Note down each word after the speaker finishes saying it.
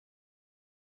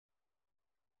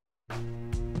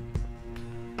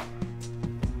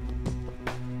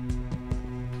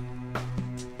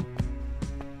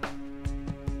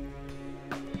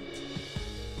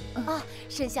啊，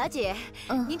沈小姐，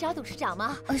您找董事长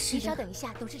吗？是的。您稍等一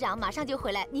下，董事长马上就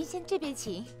回来，您先这边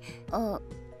请。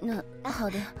那好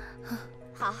的。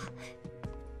好，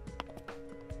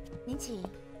您请。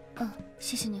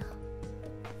谢谢你。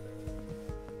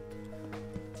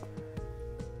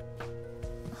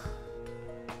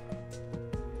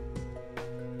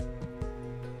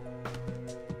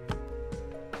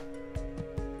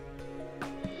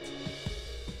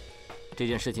这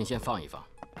件事情先放一放，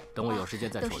等我有时间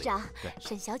再处理。董事长，对，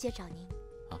沈小姐找您。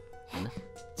啊，您呢？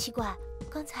奇怪，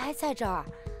刚才在这儿。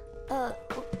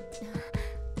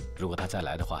如果她再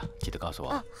来的话，记得告诉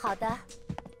我。哦，好的。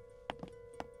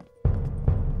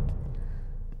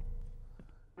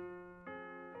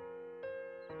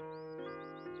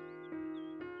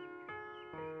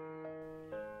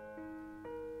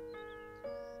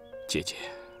姐姐，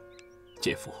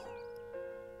姐夫，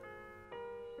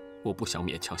我不想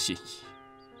勉强心怡。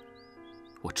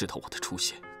我知道我的出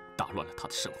现打乱了她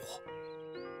的生活，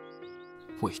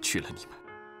委屈了你们，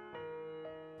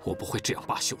我不会这样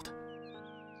罢休的。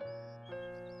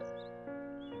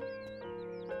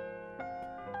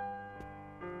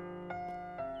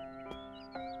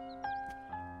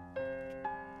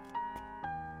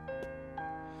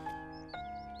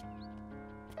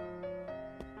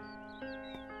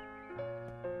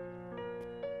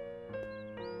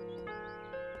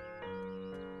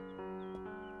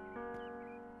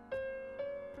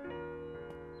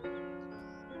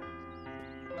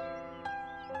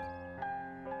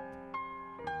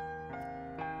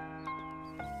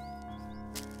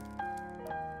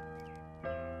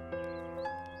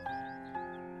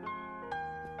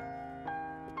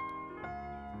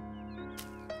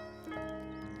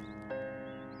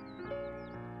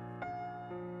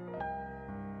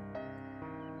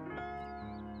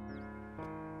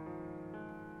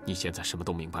你现在什么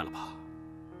都明白了吧？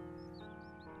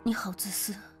你好自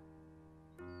私，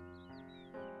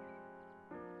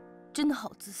真的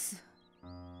好自私。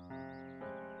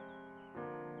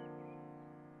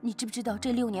你知不知道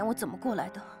这6年我怎么过来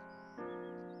的？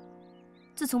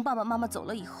自从爸爸妈妈走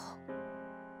了以后，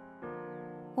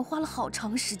我花了好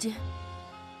长时间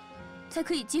才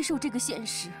可以接受这个现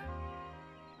实。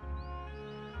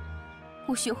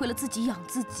我学会了自己养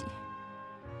自己。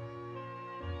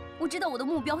我知道我的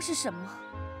目标是什么。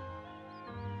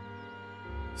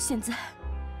现在，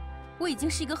我已经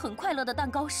是一个很快乐的蛋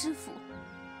糕师傅。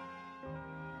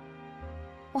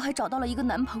我还找到了一个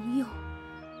男朋友，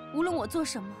无论我做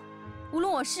什么，无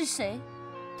论我是谁，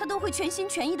他都会全心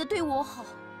全意的对我好。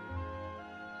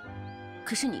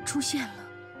可是你出现了，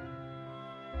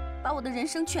把我的人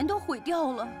生全都毁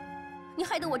掉了。你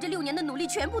害得我这6年的努力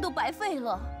全部都白费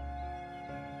了。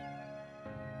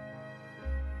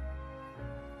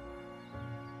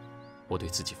我对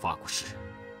自己发过誓，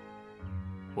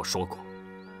我说过，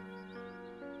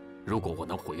如果我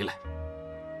能回来，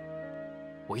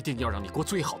我一定要让你过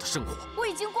最好的生活。我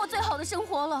已经过最好的生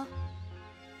活了，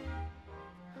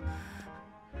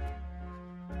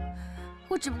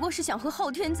我只不过是想和昊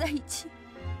天在一起。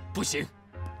不行，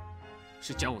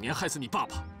是蒋永年害死你爸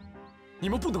爸，你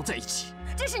们不能在一起。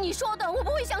这是你说的，我不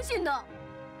会相信的。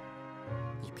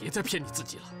你别再骗你自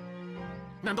己了，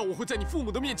难道我会在你父母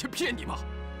的面前骗你吗？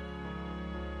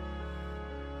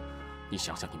你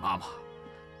想想你妈妈，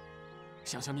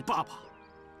想想你爸爸，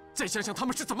再想想他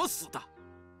们是怎么死的。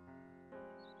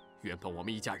原本我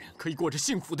们一家人可以过着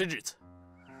幸福的日子，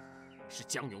是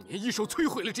江永年一手摧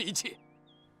毁了这一切。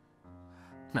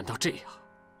难道这样，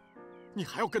你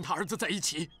还要跟他儿子在一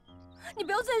起？你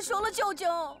不要再说了，舅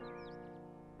舅。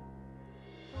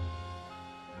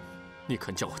你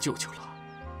肯叫我舅舅了？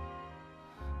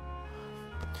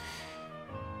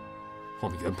我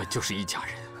们原本就是一家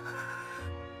人。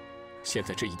现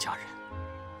在这一家人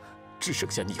只剩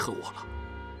下你和我了。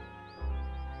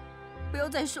不要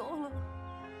再说了，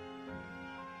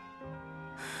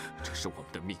这是我们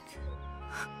的命运，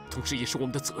同时也是我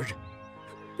们的责任。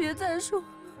别再说了，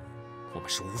我们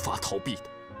是无法逃避的。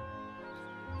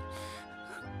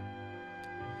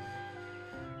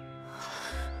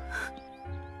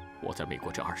我在美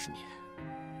国这20年，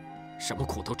什么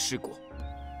苦都吃过。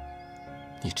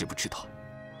你知不知道，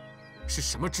是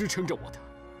什么支撑着我的？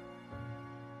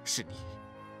是你，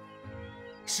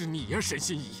是你呀，沈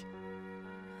心怡！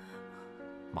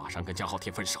马上跟江昊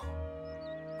天分手，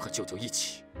和舅舅一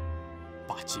起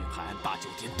把金海岸大酒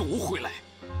店夺回来。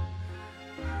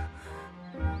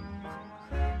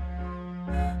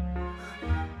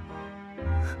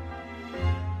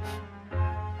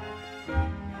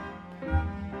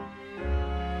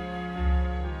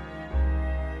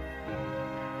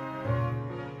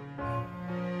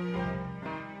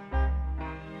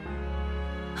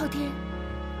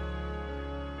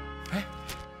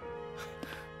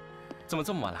怎么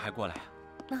这么晚了还过来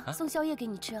啊？那送宵夜给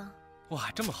你吃啊。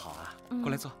哇，这么好啊！过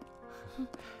来坐。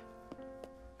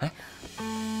哎，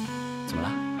怎么了？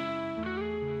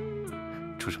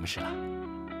出什么事了？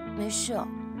没事，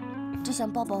只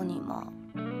想抱抱你嘛。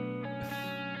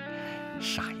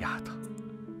傻丫头。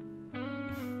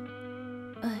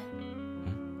哎，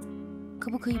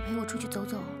可不可以陪我出去走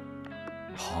走？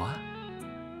好啊，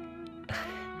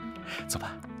走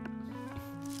吧。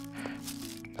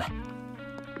来。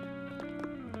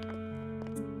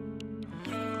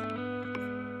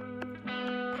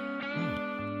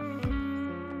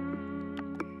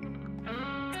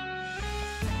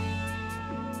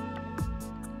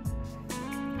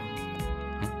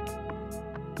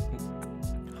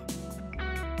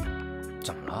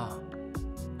怎么了？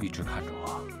一直看着我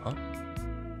啊？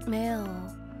没有。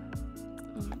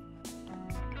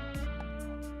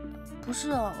不是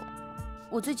哦，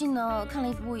我最近呢看了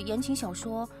一部言情小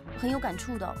说，很有感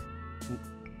触的。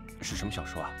是什么小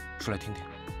说啊？说来听听。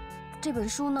这本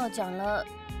书呢讲了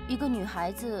一个女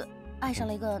孩子爱上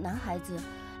了一个男孩子，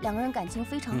两个人感情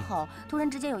非常好。突然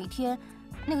之间有一天，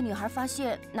那个女孩发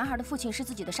现男孩的父亲是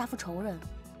自己的杀父仇人。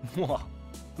哇，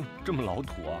这么老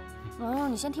土啊！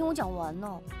你先听我讲完呢。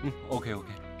OK。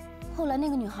后来那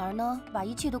个女孩呢，把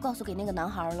一切都告诉给那个男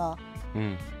孩了。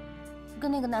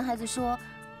跟那个男孩子说，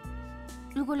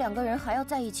如果两个人还要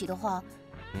在一起的话，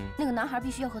那个男孩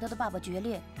必须要和他的爸爸决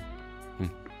裂。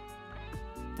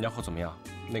然后怎么样？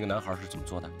那个男孩是怎么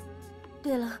做的？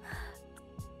对了，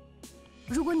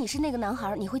如果你是那个男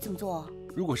孩，你会怎么做？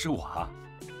如果是我啊，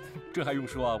这还用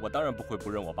说啊？我当然不会不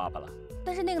认我爸爸了。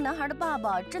但是那个男孩的爸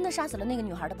爸真的杀死了那个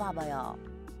女孩的爸爸呀！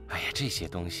哎呀，这些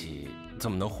东西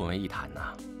怎么能混为一谈呢？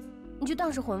你就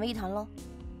当是混为一谈了。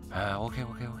OK。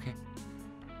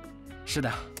是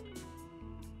的，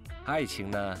爱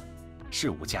情呢是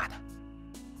无价的，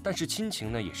但是亲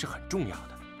情呢也是很重要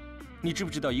的。你知不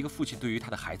知道一个父亲对于他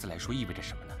的孩子来说意味着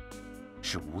什么呢？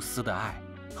是无私的爱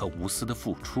和无私的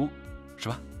付出，是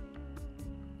吧？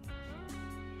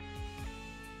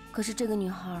可是这个女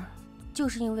孩就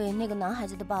是因为那个男孩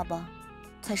子的爸爸，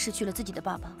才失去了自己的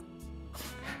爸爸。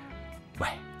喂，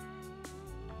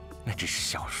那只是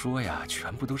小说呀，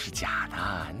全部都是假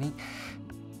的。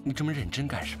你这么认真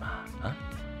干什么啊？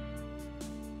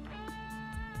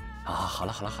好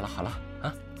了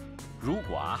啊！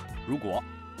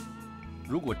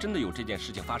如果真的有这件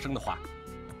事情发生的话，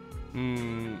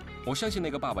我相信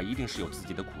那个爸爸一定是有自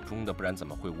己的苦衷的，不然怎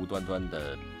么会无端端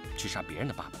的去杀别人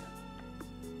的爸爸呢？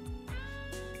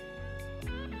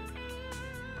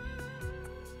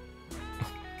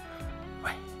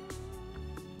喂，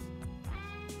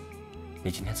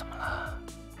你今天怎么了？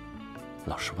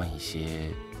老是问一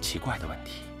些奇怪的问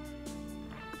题，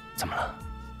怎么了？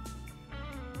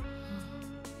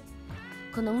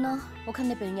可能呢，我看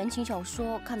那本言情小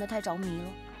说看得太着迷了。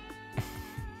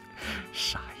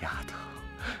傻丫头。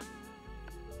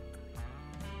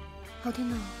好天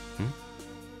呐，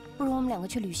不如我们两个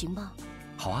去旅行吧。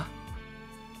好啊。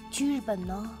去日本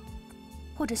呢，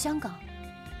或者香港，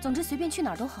总之随便去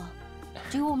哪儿都好，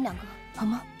只有我们两个，好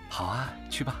吗？好啊，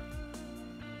去吧。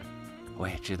我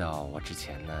也知道我之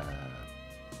前呢，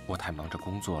我太忙着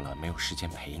工作了，没有时间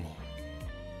陪你。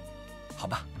好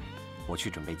吧，我去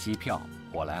准备机票，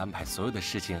我来安排所有的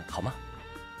事情，好吗？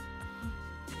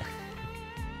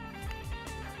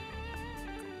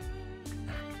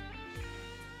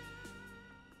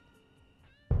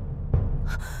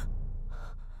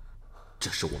这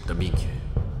是我们的命运，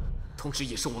同时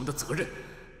也是我们的责任，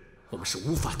我们是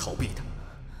无法逃避的。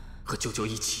和舅舅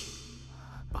一起，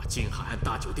把金海岸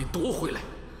大酒店夺回来。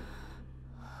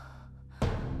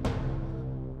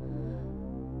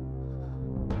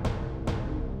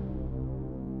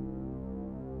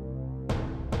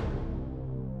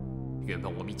原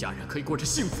本我们一家人可以过着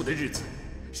幸福的日子，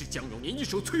是江永年一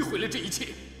手摧毁了这一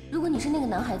切。如果你是那个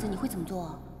男孩子，你会怎么做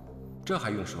啊？这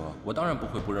还用说？我当然不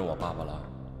会不认我爸爸了。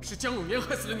是江永年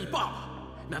害死了你爸爸，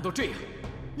难道这样，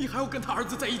你还要跟他儿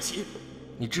子在一起？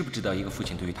你知不知道一个父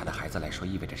亲对于他的孩子来说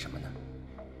意味着什么呢？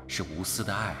是无私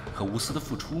的爱和无私的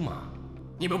付出吗？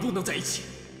你们不能在一起。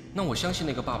那我相信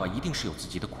那个爸爸一定是有自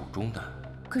己的苦衷的。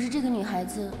可是这个女孩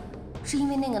子，是因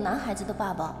为那个男孩子的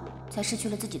爸爸，才失去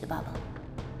了自己的爸爸。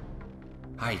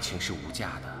爱情是无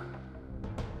价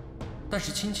的，但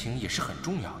是亲情也是很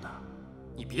重要的。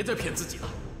你别再骗自己了，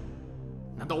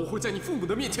难道我会在你父母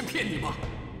的面前骗你吗？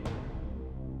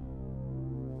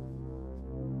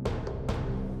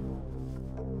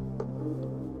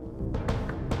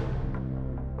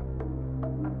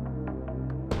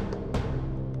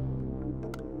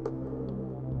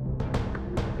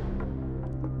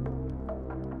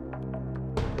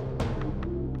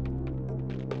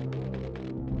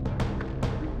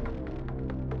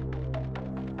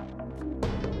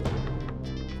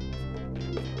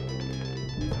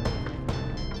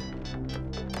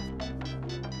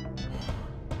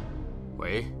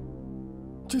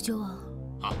舅啊，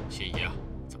啊，心怡啊，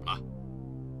怎么了？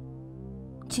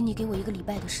请你给我1个礼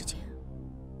拜的时间。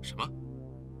什么？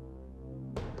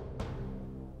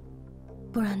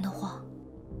不然的话，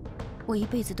我一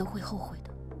辈子都会后悔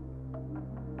的。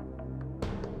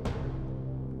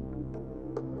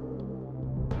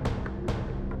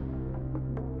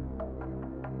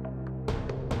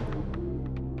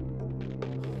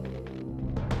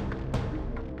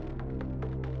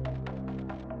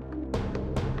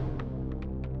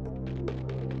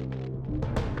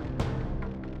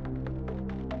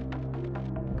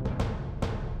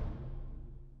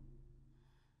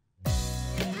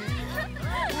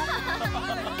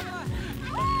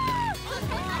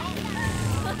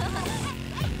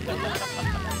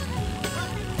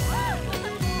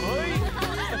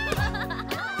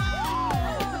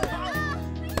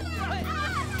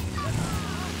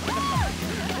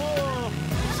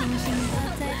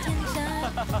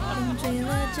风吹了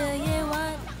这夜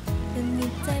晚，有你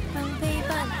在旁陪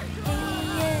伴，黑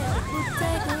夜不再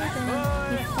孤单，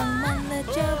你放慢了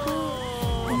脚步，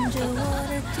跟着我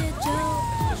的节奏，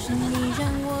是你让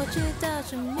我知道生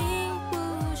命不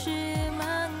是盲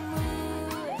目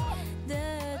的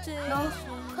追求。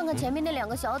看看前面那2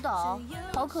个小岛，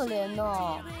好可怜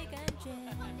哦。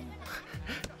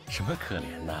什么可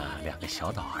怜呐，2个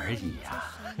小岛而已呀，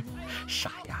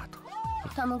傻丫头。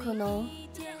他们可能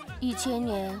1000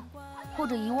年或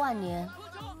者10000年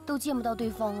都见不到对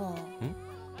方哦。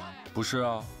不是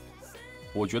啊，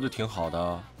我觉得挺好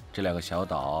的。这2个小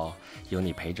岛，有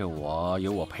你陪着我，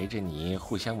有我陪着你，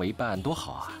互相为伴，多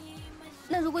好啊！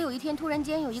那如果有一天突然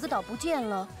间有1个岛不见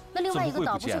了，那另外1个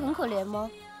岛不是很可怜吗？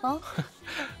啊？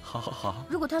好。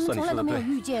如果他们从来都没有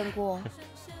遇见过，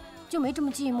就没这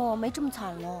么寂寞，没这么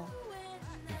惨了。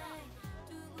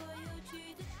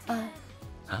哎。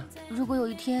啊？如果有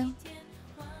一天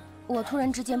我突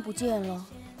然之间不见了，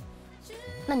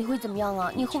那你会怎么样啊？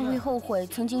你会不会后悔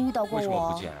曾经遇到过我？为什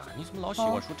么不见啊？你怎么老喜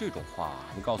欢说这种话？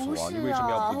你告诉我，你为什么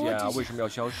要不见啊？为什么要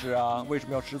消失啊？为什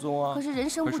么要失踪啊？可是人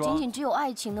生不仅仅只有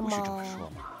爱情的吗？不是这么说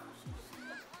嘛。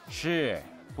是，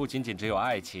不仅仅只有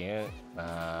爱情。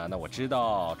那我知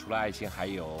道，除了爱情，还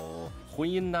有婚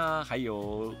姻呐，还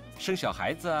有生小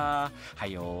孩子啊，还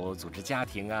有组织家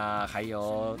庭啊，还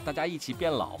有大家一起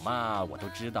变老嘛，我都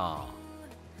知道。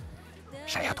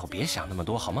傻丫头，别想那么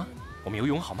多好吗？我们游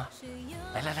泳好吗？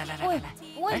来，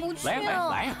我也不去啊！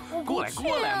来呀，过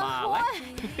来嘛，来，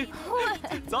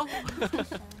走。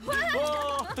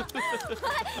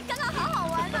刚刚好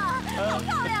玩呢，好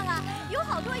漂亮啊，有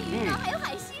好多鱼呢，还有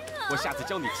海星啊。我下次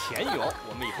教你潜泳，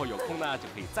我们以后有空呢就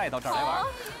可以再到这儿来玩，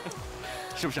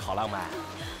是不是好浪漫？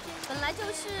本来就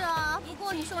是啊，不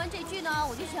过你说完这句呢，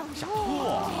我就想吐。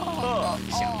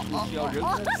想吐需要人工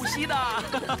呼吸的。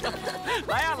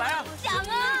来呀！想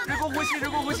啊！人工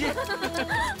呼吸。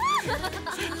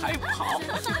还跑。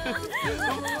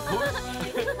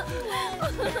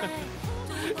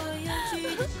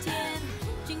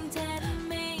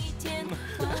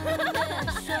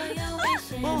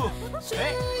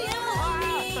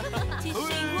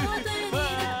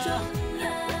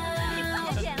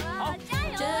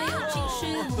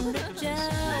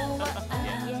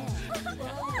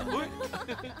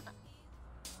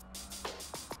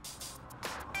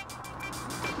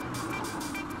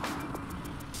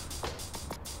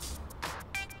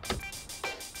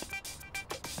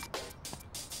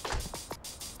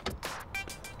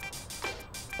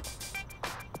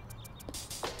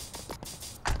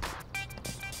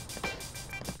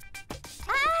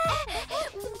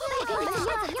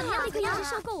可要是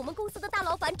收购我们公司的大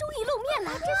老板终于露面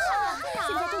了，真的！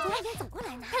现在正从那边走过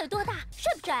来呢。他有多大？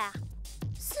帅不帅啊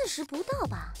？40不到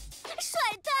吧？帅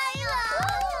呆了！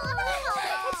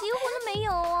他结婚了没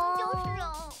有哦？就是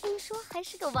啊。听说还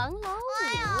是个王老五。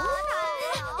哎呀，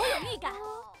我有预感，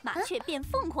麻雀变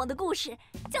凤凰的故事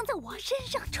将在我身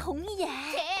上重演。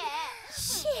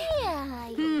切！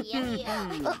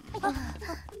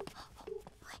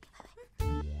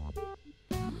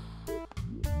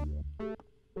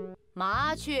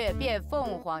麻雀变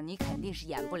凤凰，你肯定是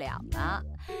演不了呢，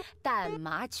但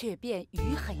麻雀变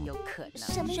鱼很有可能。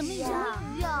什么鱼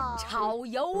啊？炒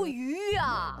鱿鱼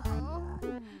啊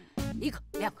！1个、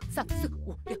2个、3个、4个、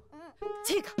5、6、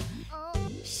7个，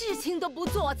事情都不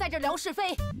做，在这聊是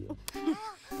非，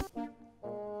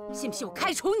信不信我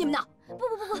开除你们呢？不，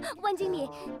万经理，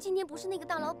今天不是那个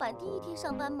大老板第1天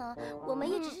上班吗？我们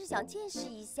也只是想见识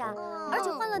一下，而且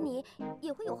换了你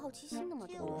也会有好奇心的嘛，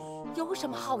对不对？有什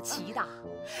么好奇的？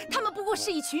他们不过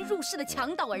是一群入室的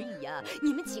强盗而已啊！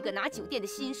你们几个拿酒店的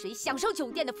薪水，享受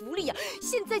酒店的福利啊，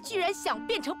现在居然想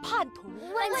变成叛徒！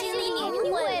万经理，你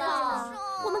误会了，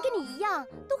我们跟你一样，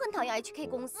都很讨厌HK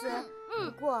公司。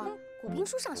不过古兵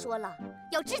书上说了，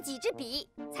要知己知彼，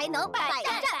才能百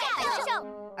战百胜。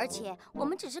而且我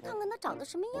们只是看看他长得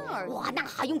什么样而已。哇，那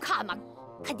还用看吗？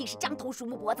肯定是獐头鼠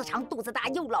目、脖子长、肚子大、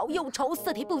又老又丑、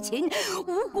色体不勤、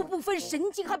五谷不分、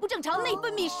神经还不正常、内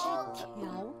分泌失调。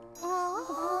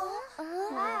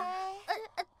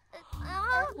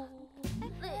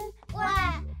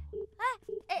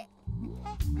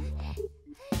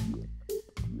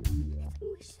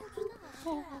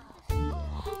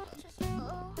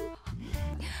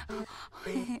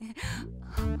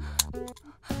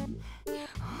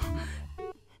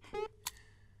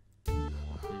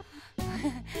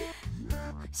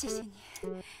谢谢你，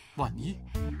婉妮。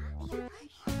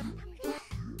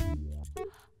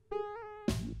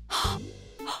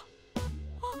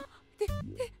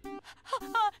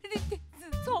子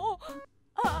聪，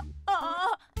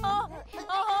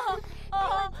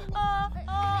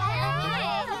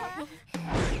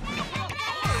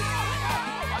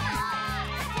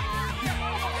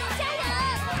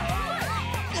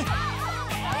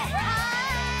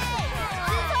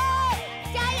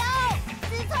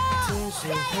是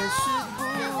何时不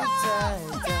再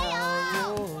到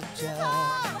我家？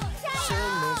什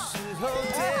么时候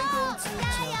天空之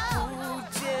角不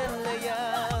见了呀？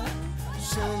什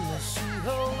么时候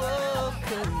我可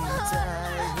以再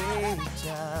回家？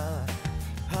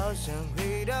好想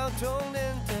回到童年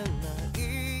的那一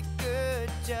个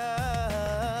家。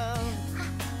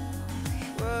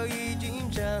我已经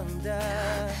长大，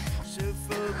是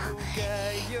否不该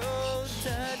有太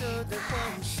多的幻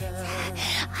想？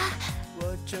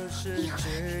我就是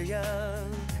这样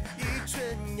一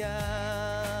纯阳。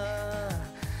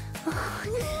我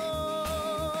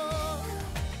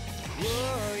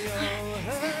有很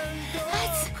多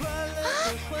快乐的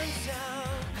幻想。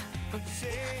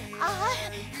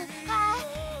嗨，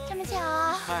这么巧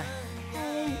啊！嗨，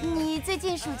你最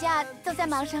近暑假都在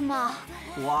忙什么？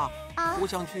我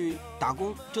想去打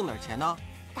工挣点钱呢。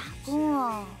打工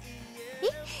哦。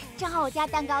咦，正好我家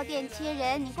蛋糕店缺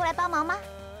人，你过来帮忙吗？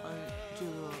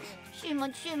这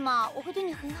个去嘛，我会对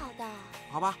你很好的。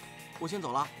好吧，我先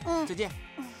走了。再见。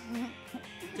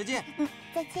再见。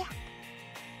再见。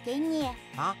给你。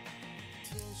啊？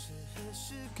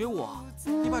给我？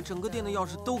你把整个店的钥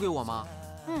匙都给我吗？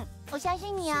我相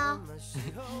信你啊。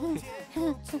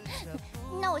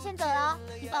那我先走了，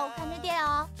你帮我看着店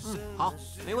哦。好，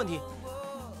没问题。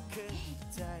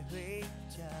再见。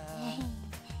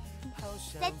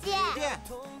再见，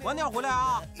晚点回来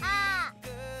啊。啊。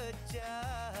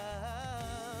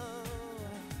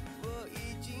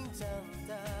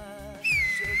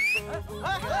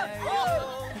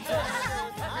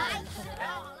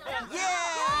耶！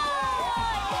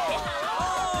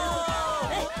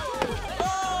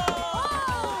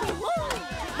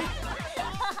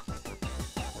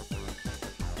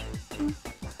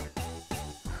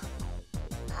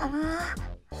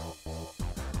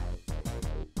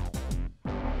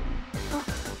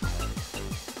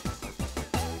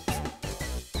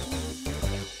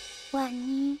婉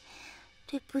妮，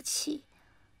对不起，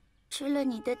吃了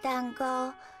你的蛋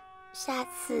糕，下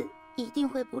次一定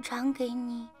会补偿给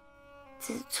你。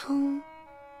子聪，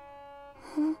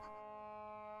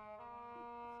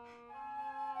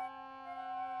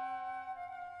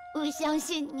我相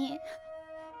信你。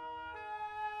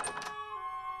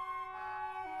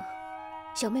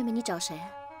小妹妹，你找谁？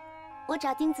我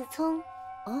找丁子聪。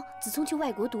哦，子聪去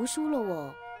外国读书了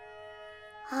哦。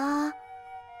啊？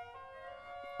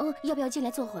哦，要不要进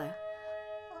来坐会儿？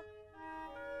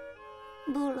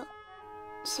不了，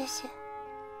谢谢。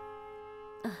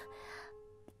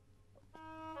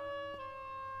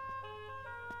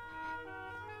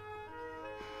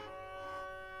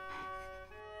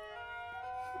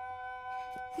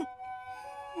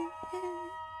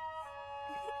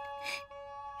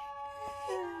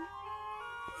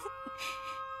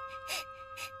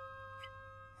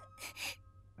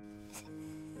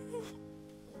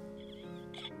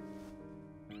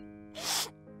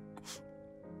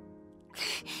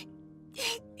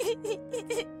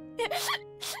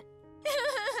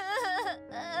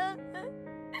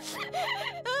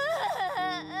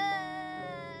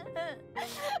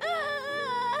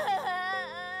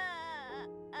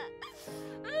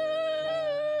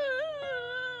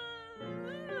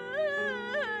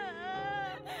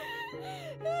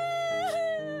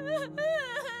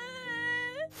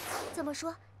这么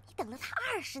说，你等了他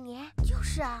20年？就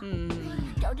是啊。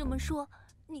照这么说，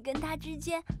你跟他之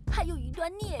间还有一段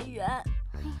孽缘。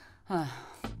哎，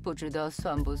不知道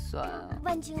算不算啊？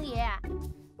万经理，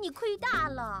你亏大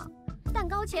了，蛋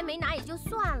糕钱没拿也就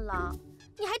算了，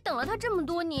你还等了他这么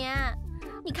多年。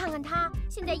你看看他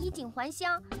现在衣锦还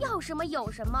乡，要什么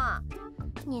有什么。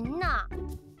您呐，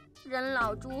人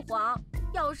老珠黄，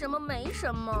要什么没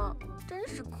什么，真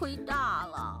是亏大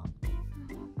了。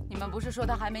你们不是说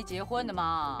他还没结婚的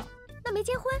吗？那没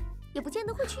结婚也不见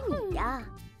得会娶你呀。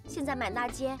现在满大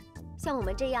街，像我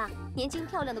们这样年轻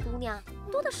漂亮的姑娘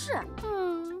多的是，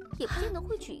也不见得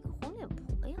会娶一个黄脸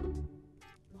婆呀。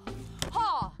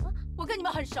哈，我跟你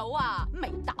们很熟啊，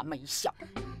没大没小。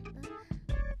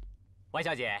王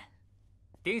小姐，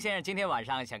丁先生今天晚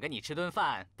上想跟你吃顿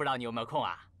饭，不知道你有没有空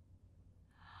啊？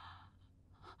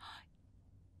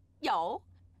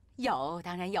有，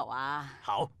当然有啊。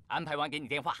好，安排完给你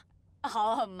电话。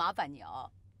好，麻烦你哦。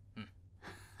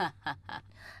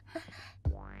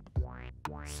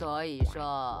所以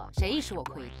说，谁说我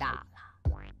亏大了？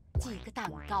几个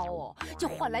蛋糕哦，就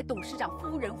换来董事长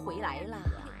夫人回来了。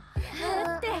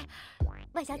对，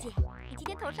万小姐，你今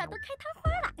天头上都开桃花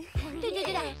了。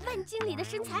对，万经理的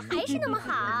身材还是那么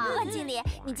好。万经理，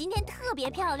你今天特别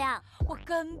漂亮。我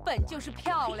根本就是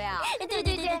漂亮。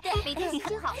对，每天心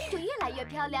情好就越来越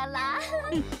漂亮啦。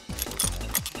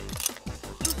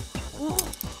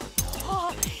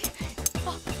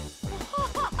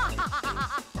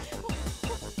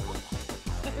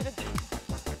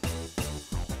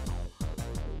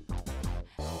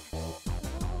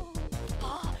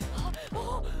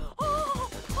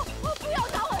不要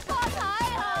打我发财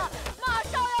啊！马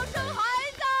上要生孩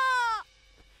子。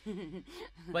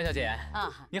万小姐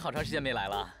啊，你好长时间没来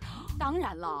了。当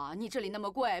然了，你这里那么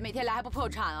贵，每天来还不破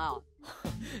产啊？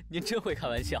您真会开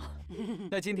玩笑。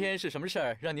那今天是什么事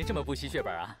儿让您这么不惜血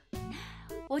本啊？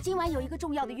我今晚有一个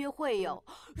重要的约会哟，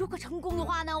如果成功的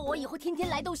话呢，我以后天天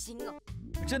来都行啊。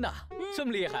真的？这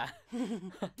么厉害？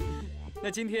那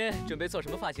今天准备做什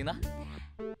么发型呢？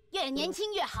越年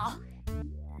轻越好。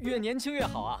越年轻越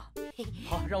好啊！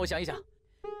好，让我想一想。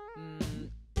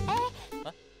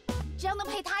只要能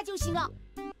配他就行了。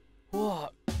哇，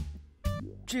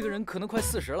这个人可能快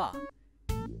40了，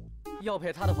要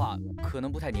配他的话，可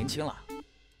能不太年轻了。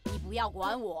你不要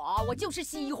管我，我就是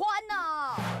喜欢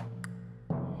呐。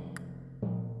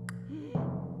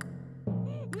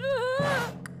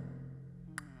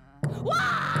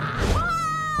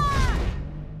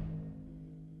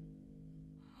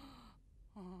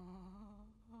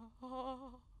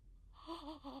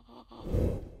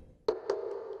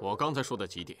我刚才说的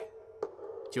几点，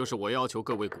就是我要求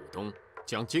各位股东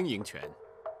将经营权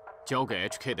交给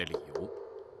HK 的理由，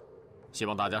希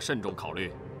望大家慎重考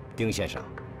虑。丁先生，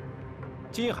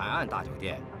金海岸大酒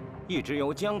店一直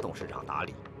由江董事长打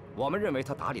理，我们认为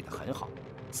他打理得很好，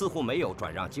似乎没有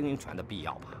转让经营权的必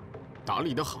要吧？打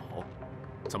理得好，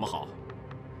怎么好？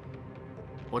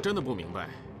我真的不明白，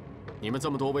你们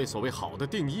这么多位所谓好的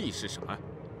定义是什么？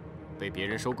被别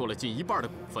人收购了近1半的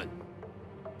股份，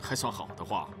还算好的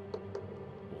话，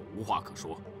我无话可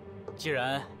说。既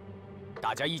然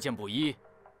大家意见不一，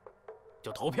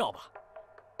就投票吧。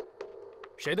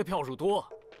谁的票数多，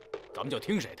咱们就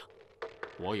听谁的。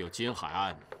我有金海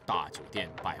岸大酒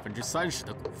店30%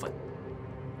的股份，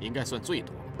应该算最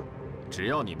多了吧？只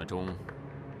要你们中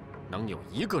能有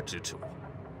1个支持我，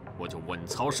我就稳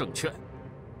操胜券。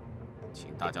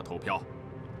请大家投票。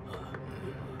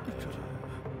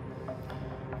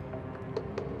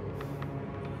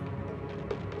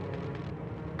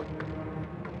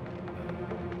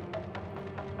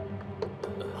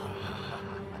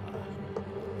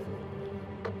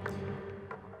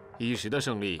一时的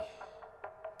胜利，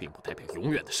并不代表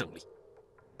永远的胜利。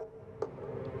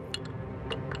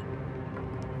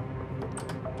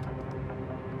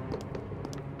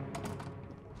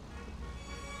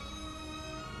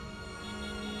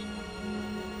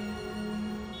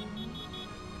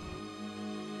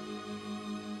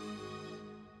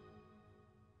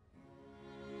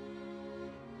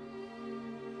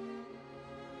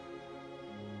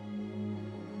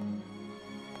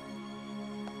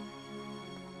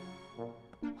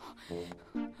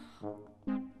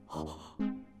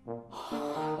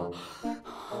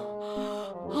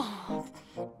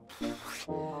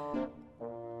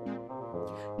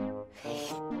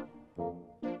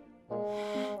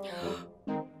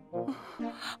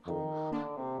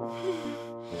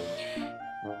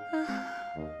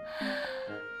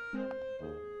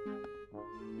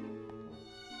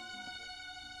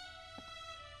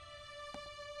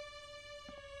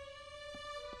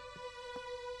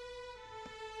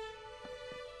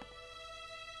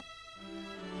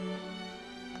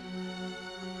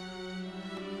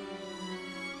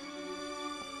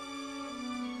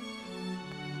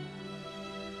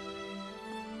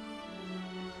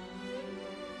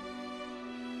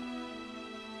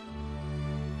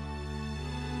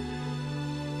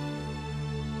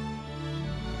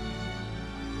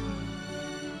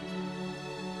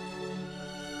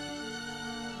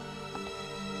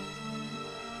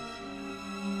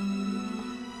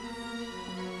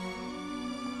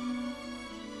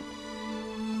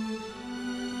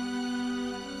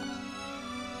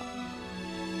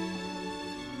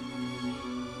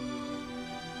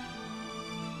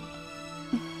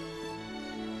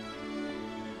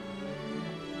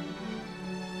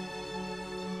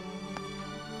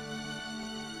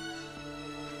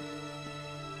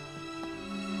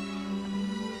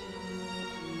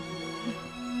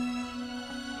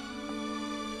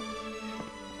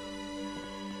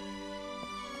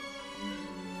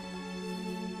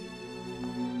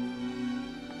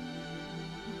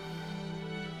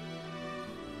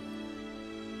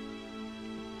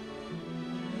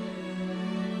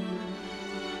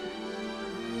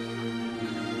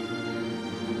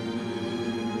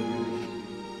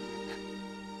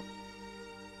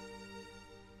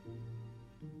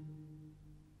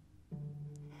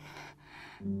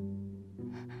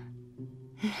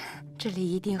这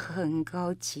里一定很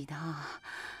高级的，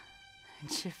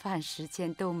吃饭时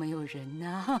间都没有人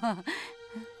呢。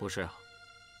不是啊，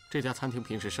这家餐厅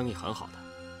平时生意很好的，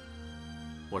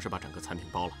我是把整个餐厅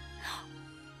包了。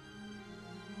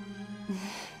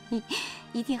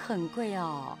一定很贵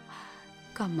哦，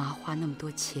干嘛花那么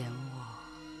多钱哦？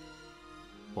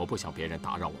我不想别人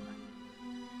打扰我们。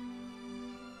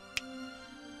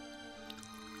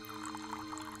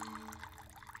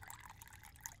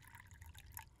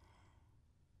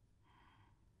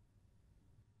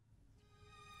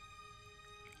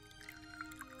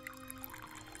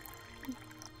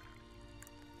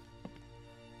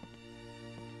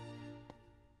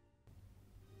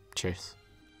Cheers。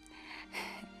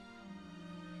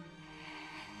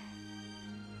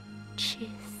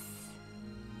 Cheers。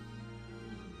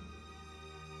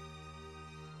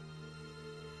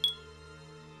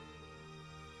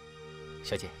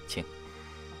小姐，请。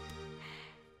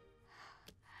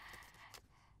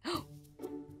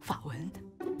法文。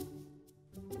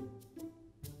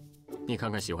你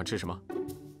看看喜欢吃什么？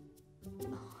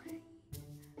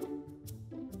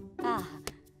啊，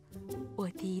我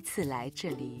第一次来这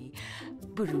里，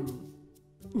不如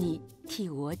你替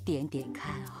我点点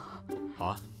看啊。好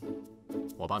啊，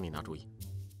我帮你拿主意。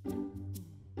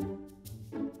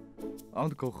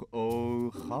 Encore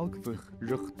au Halkver,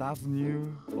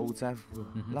 Avenue, aux Avres,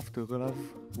 Lafter Love,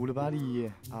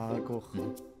 Boulevard, Encore。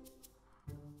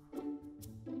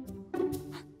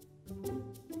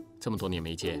这么多年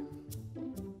没见，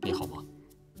你好吗？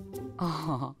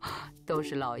哦，都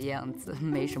是老样子，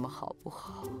没什么好不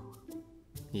好。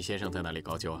你先生在哪里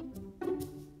高就啊？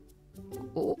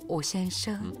我先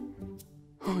生，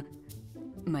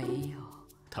没有。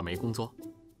他没工作？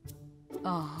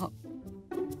哦。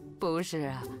 不是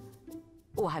啊，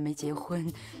我还没结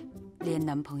婚，连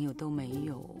男朋友都没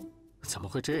有。怎么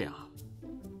会这样？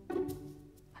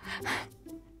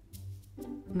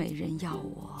没人要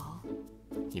我。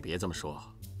你别这么说，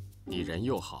你人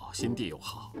又好，心地又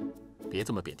好，别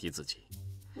这么贬低自己。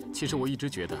其实我一直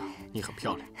觉得你很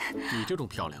漂亮，你这种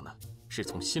漂亮呢，是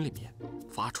从心里面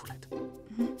发出来的，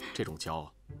这种骄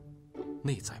傲，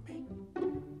内在美。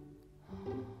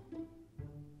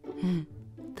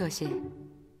多谢。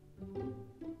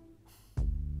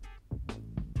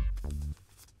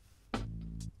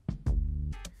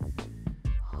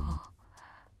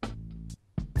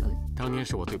 当年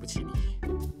是我对不起你，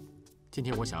今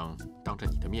天我想当着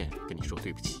你的面跟你说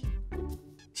对不起，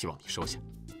希望你收下。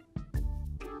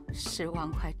10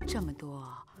万块这么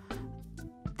多，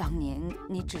当年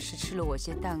你只是吃了我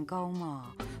些蛋糕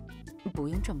嘛，不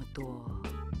用这么多。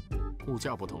物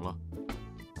价不同了，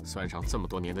算上这么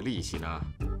多年的利息呢，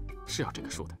是要这个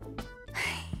数的。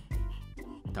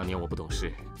当年我不懂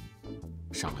事，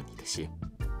伤了你的心。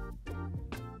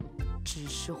只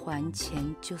是还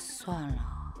钱就算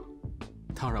了。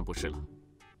 当然不是了。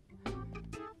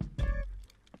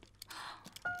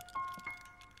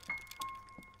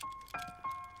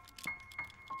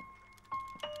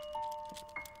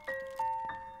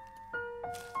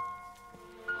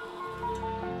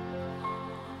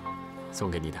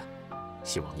送给你的，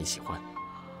希望你喜欢。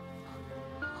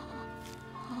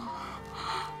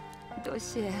多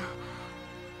谢。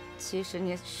其实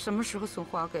你什么时候送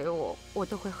花给我，我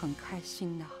都会很开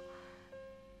心的。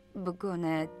 不过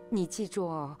呢，你记住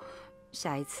哦，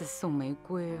下一次送玫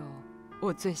瑰哦，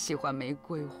我最喜欢玫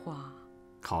瑰花。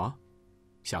好啊，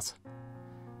下次。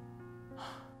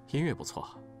音乐不错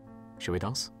，Shall we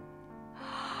dance?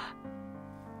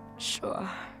 Sure。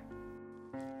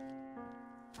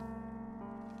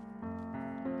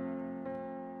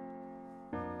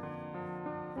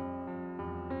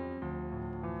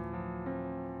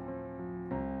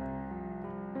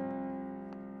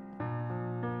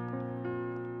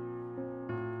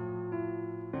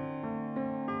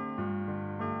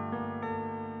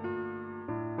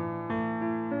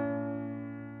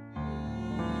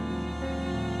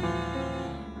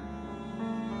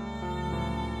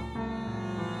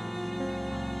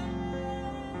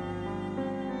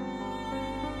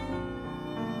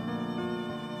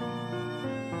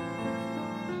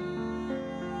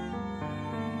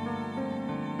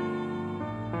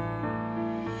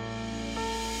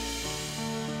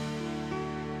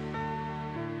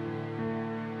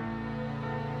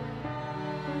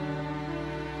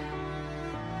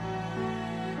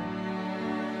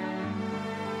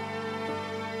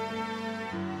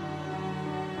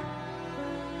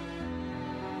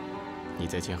你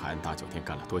在金海岸大酒店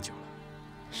干了多久了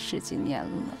？10几年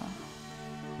了。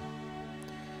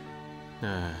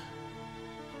那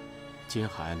金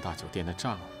海岸大酒店的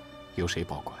账由谁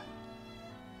保管？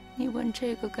你问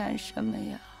这个干什么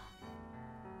呀？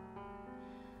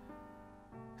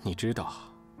你知道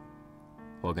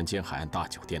我跟金海岸大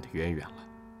酒店的渊源了。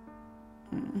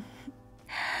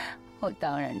我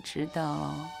当然知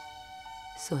道，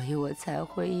所以我才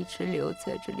会一直留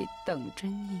在这里等着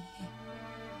你。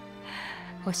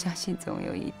我相信总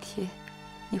有一天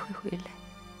你会回来。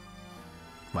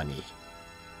婉妮，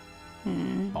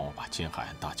帮我把金海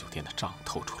岸大酒店的账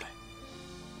偷出来。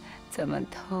怎么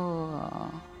偷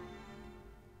啊？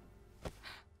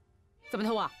怎么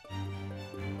偷啊？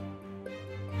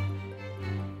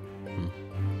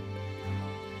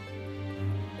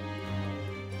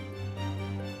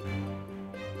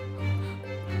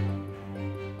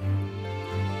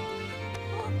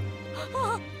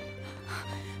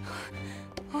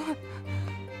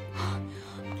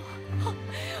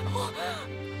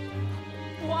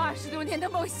我20多年的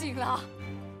梦醒了，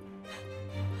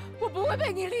我不会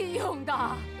被你利用的，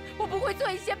我不会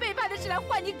做一些背叛的事来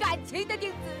换你感情的，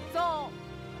丁子聪。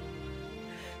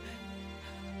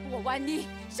我婉妮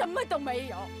什么都没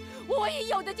有，我唯一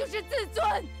有的就是自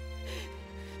尊。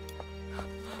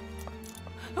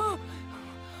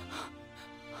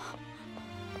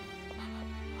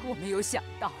我没有想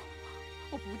到，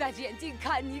我不戴着眼镜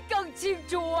看你更清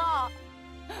楚啊！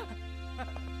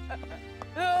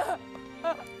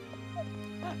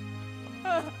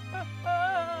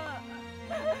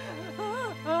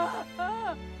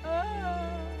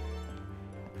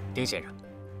丁先生，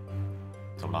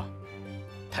怎么了？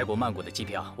泰国曼谷的机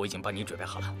票我已经帮你准备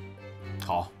好了。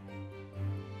好。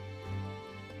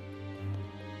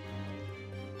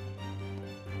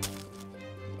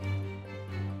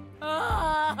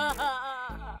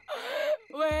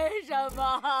为什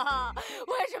么？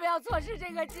为什么要错失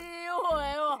这个机会？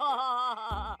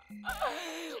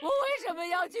我为什么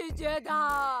要拒绝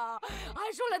他？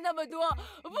还说了那么多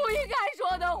不应该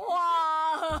说的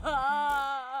话。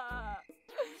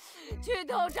去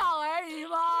偷照而已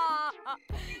嘛，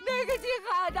那个金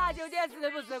海岸大酒店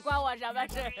死不死关我什么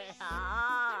事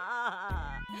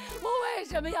啊？我为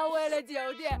什么要为了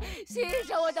酒店牺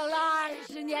牲我等了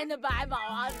20年的白马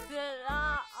王子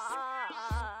啊？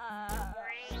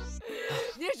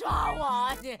你耍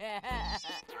我你！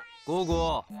姑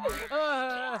姑，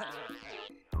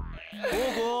姑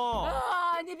姑，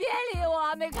你别理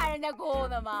我，没看人家哭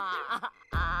呢吗？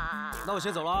那我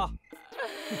先走了啊。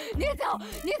你走，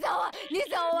你走啊！你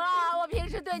走啊！我平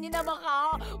时对你那么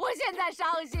好，我现在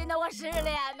伤心呢，我失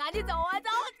恋呢，你走啊，走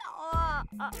啊！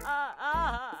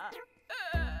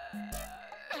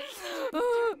姑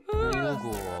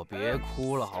姑，别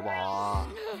哭了好不好啊？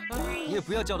你也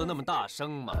不要叫得那么大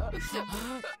声嘛。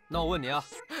那我问你啊，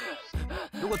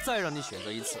如果再让你选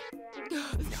择一次，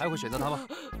你还会选择他吗？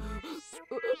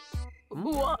我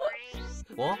不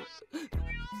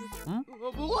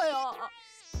会哦。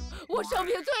我生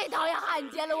平最讨厌汉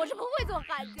奸了，我是不会做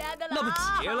汉奸的了。那不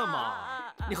结了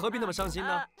吗？你何必那么伤心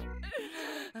呢？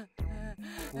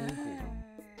姑姑，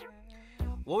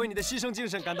我为你的牺牲精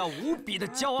神感到无比的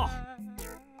骄傲。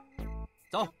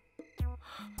走，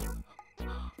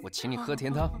我请你喝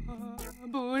甜汤。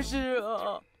不是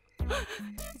哦，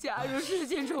假如事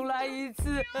情重来一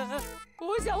次，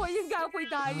我想我应该会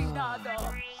答应他的。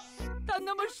他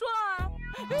那么帅。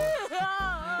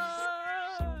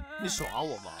你耍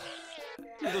我吗？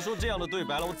你都说这样的对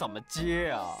白了，我怎么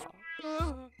接啊？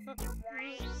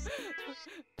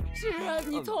是啊，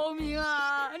你聪明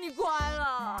啊，你乖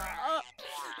了。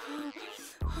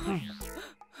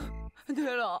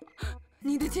对了，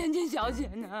你的千金小姐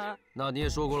呢？那你也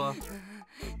说过了，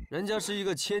人家是一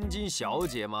个千金小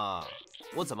姐嘛，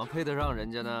我怎么配得上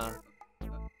人家呢？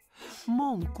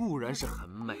梦固然是很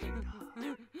美的，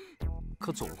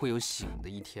可总会有醒的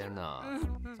一天呢。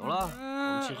走了，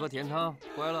我们去喝甜汤，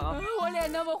乖了啊。我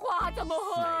脸那么花，怎么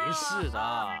喝？没事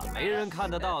的，没人看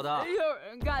得到的。有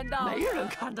人看到？没人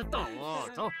看得到啊。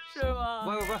走，是吗？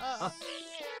乖乖乖啊！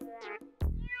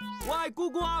喂，姑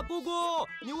姑啊，姑姑，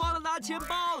你忘了拿钱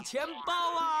包，钱包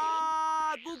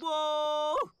啊，姑姑。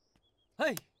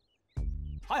嘿，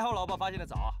还好老爸发现的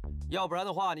早啊，要不然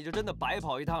的话你就真的白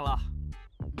跑一趟了。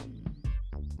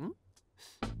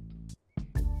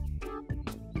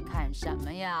看什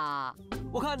么呀？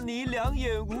我看你两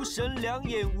眼无神，两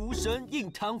眼无神，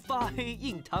印堂发黑，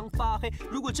印堂发黑。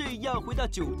如果这样回到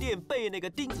酒店，被那个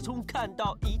丁子聪看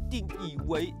到，一定以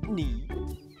为你……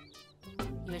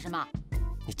以为什么？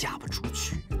你嫁不出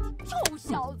去。臭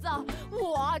小子，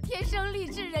我天生丽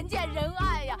质，人见人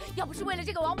爱呀！要不是为了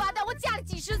这个王八蛋，我嫁了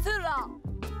几10次了。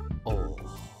哦，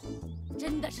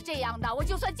真的是这样的，我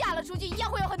就算嫁了出去，一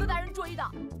样会有很多男人追的。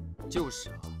就是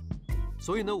啊。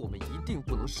所以呢，我们一定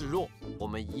不能示弱，我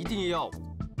们一定要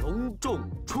隆重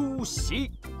出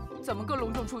席。怎么个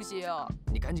隆重出席啊？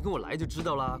你赶紧跟我来就知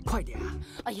道了，快点！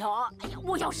哎呀，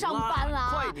我要上班了！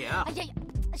快点啊！哎呀，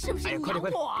是不是你快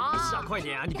点我啊？是啊，快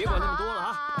点啊！你别管那么多了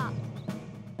啊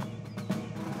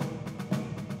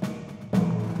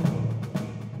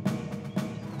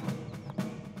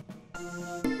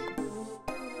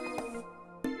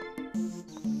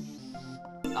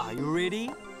！Are you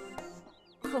ready？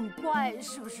 很怪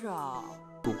是不是啊？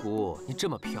姑姑，你这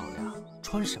么漂亮，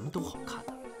穿什么都好看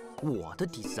的。我的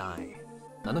design，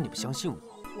 难道你不相信我？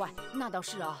喂，那倒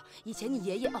是啊。以前你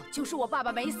爷爷哦，就是我爸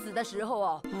爸没死的时候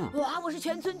哦，哇，我是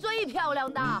全村最漂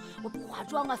亮的，我不化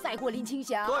妆啊，赛过林青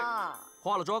霞。对，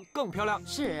化了妆更漂亮。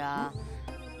是啊，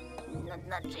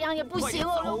那这样也不行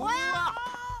哦，我要。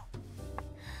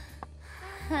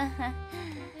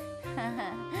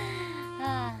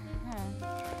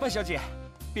万小姐，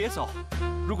别走！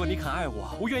如果你肯爱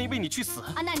我，我愿意为你去死。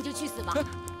啊，那你就去死吧。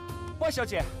万小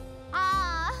姐。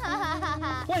啊！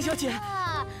万小姐，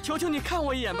求求你看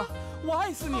我一眼吧，我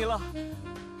爱死你了。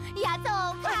呀，走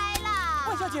开啦！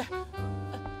万小姐，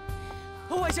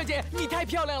万小姐，你太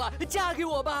漂亮了，嫁给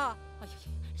我吧！哎呀，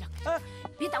让开！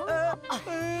别挡我！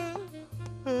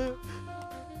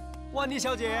万妮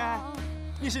小姐，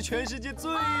你是全世界最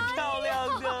漂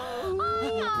亮的。哎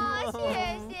呀，谢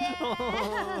谢，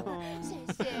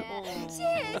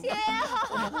谢谢。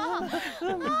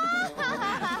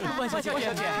万小姐，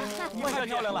你太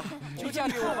漂亮了，就嫁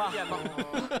给我吧。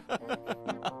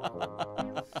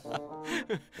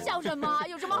笑什么？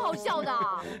有什么好笑的？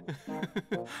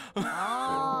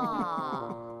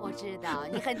哦，我知道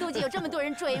你很妒忌有这么多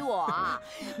人追我啊，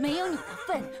没有你的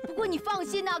份。不过你放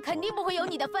心啊，肯定不会有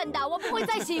你的份的，我不会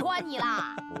再喜欢你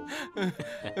啦。哎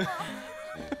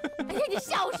呀，你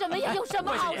笑什么呀？有什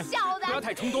么好笑的？不要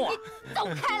太冲动啊！你走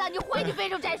开了，你回去非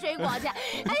洲摘水果去。哎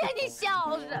呀，你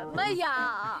笑什么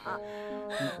呀？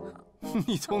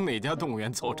你从哪家动物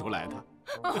园走出来的？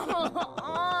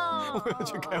我要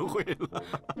去开会了。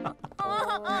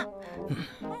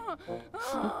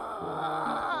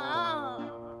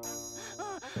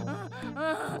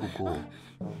姑姑，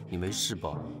你没事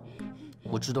吧？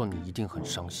我知道你一定很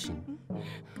伤心。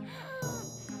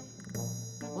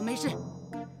我没事。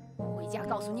回家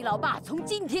告诉你老爸，从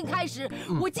今天开始，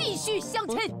我继续相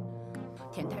亲。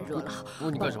天太热了，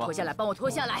你干什么？脱下来，帮我脱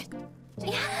下来。这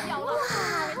个不要了，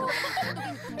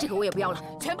这个我也不要了，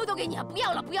全部都给你，不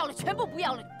要了，不要了，全部不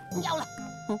要了，不要了。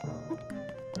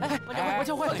哎，我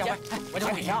就会，我就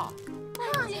会跳。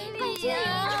万经理，你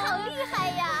好厉害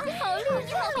呀！你好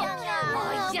漂亮啊！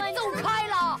哎呀，走开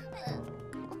了！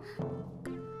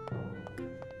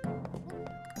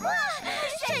哇，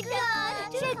帅哥，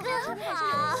帅哥好！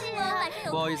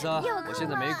不好意思啊，我现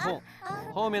在没空。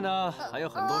后面呢还有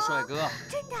很多帅哥，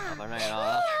真的，麻烦让一让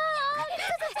啊。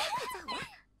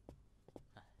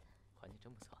环境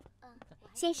真不错。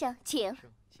先生，请。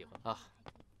喜欢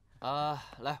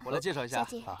来，我来介绍一下，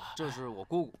这是我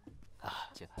姑姑。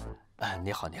进来。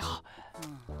你好，你好。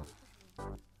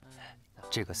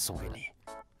这个送给你。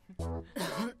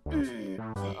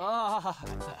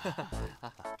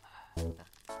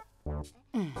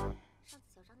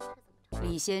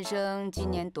李先生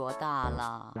今年多大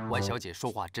了？万小姐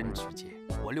说话真直接，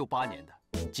我68年的，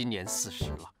今年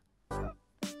40了。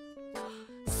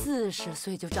40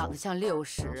岁就长得像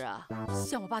60啊，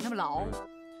像我爸那么老。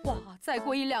哇，再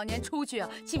过1、2年出去啊，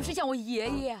岂不是像我爷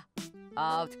爷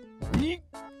？out。你，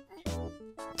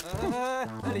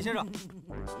李先生，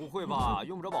不会吧？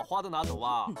用不着把花都拿走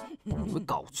吧？你们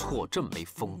搞错，这么没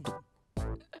风度。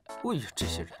哎呀，这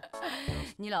些人！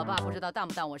你老爸不知道当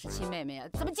不当我是亲妹妹啊？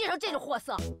怎么介绍这种货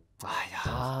色？哎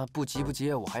呀，不急不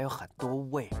急，我还有很多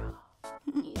位啊。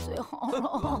你最好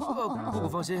了。姑姑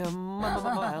放心，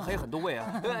慢，还有很多位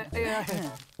啊。哎呀，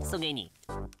送给你。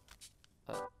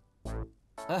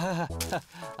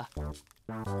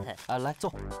来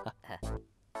坐。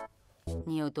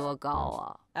你有多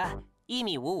高啊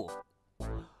？1.55米。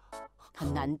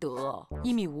很难得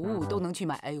，1.55米都能去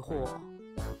买 A 货。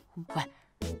喂，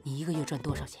你一个月赚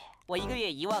多少钱？我一个月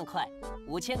1万块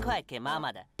，5000块给妈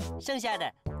妈的，剩下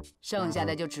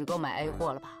的就只够买 A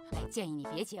货了吧？哎，建议你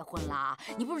别结婚啦，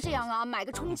你不如这样啊，买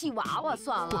个充气娃娃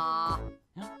算了。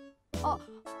哦，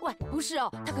喂，不是哦，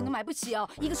他可能买不起哦，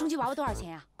一个充气娃娃多少钱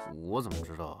呀？我怎么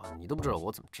知道？你都不知道，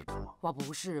我怎么知道啊？哇，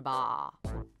不是吧？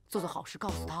做好事告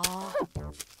诉他。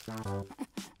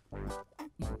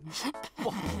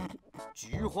哇，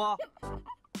菊花！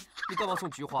你干嘛送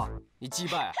菊花？你祭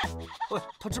拜啊？喂，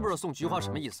他知不知道送菊花什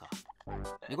么意思啊？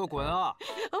你给我滚啊！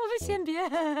我们先别，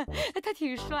他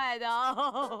挺帅的。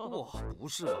哇，不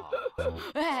是吧？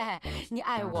哎，你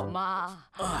爱我吗？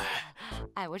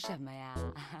爱我什么呀？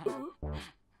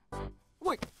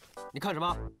喂，你看什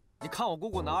么？你看我姑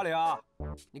姑哪里啊？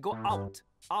你给我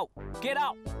out，get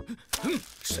out！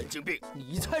 神经病！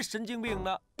你才神经病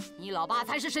呢！你老爸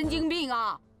才是神经病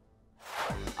啊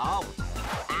 ！out，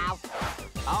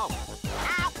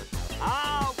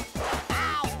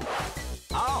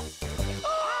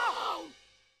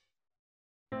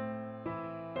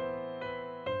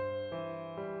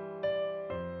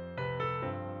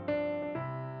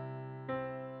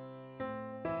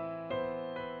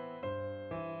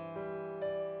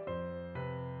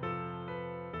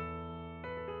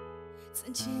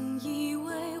 曾经以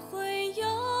为会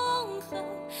永恒，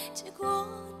结果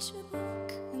却不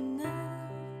可能。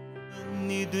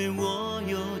你对我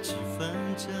有几分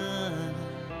真，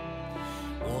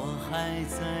我还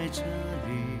在这里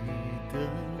等，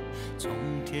从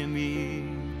天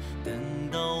明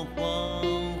等到黄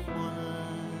昏。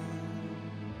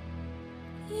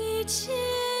一千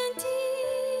滴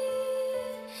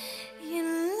眼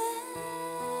泪，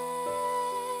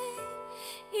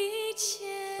一千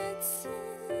次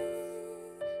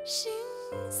心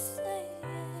碎，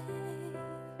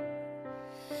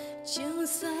就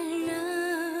算让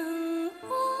我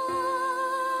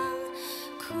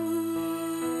枯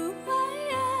萎，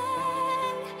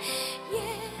也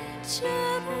绝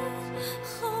不后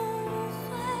悔。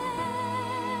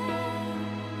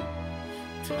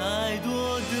太多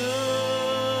的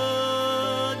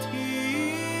体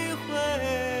会，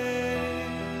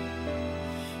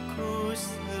苦涩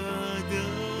的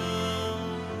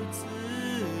滋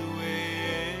味，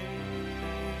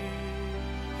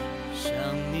想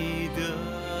你的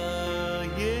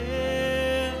夜，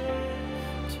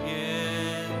天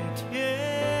天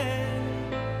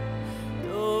都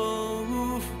无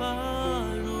法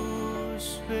入睡。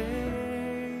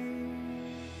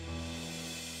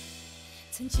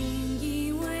曾经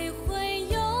以为会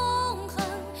永恒，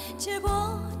结果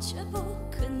却不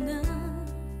可能。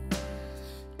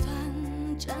短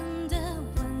暂的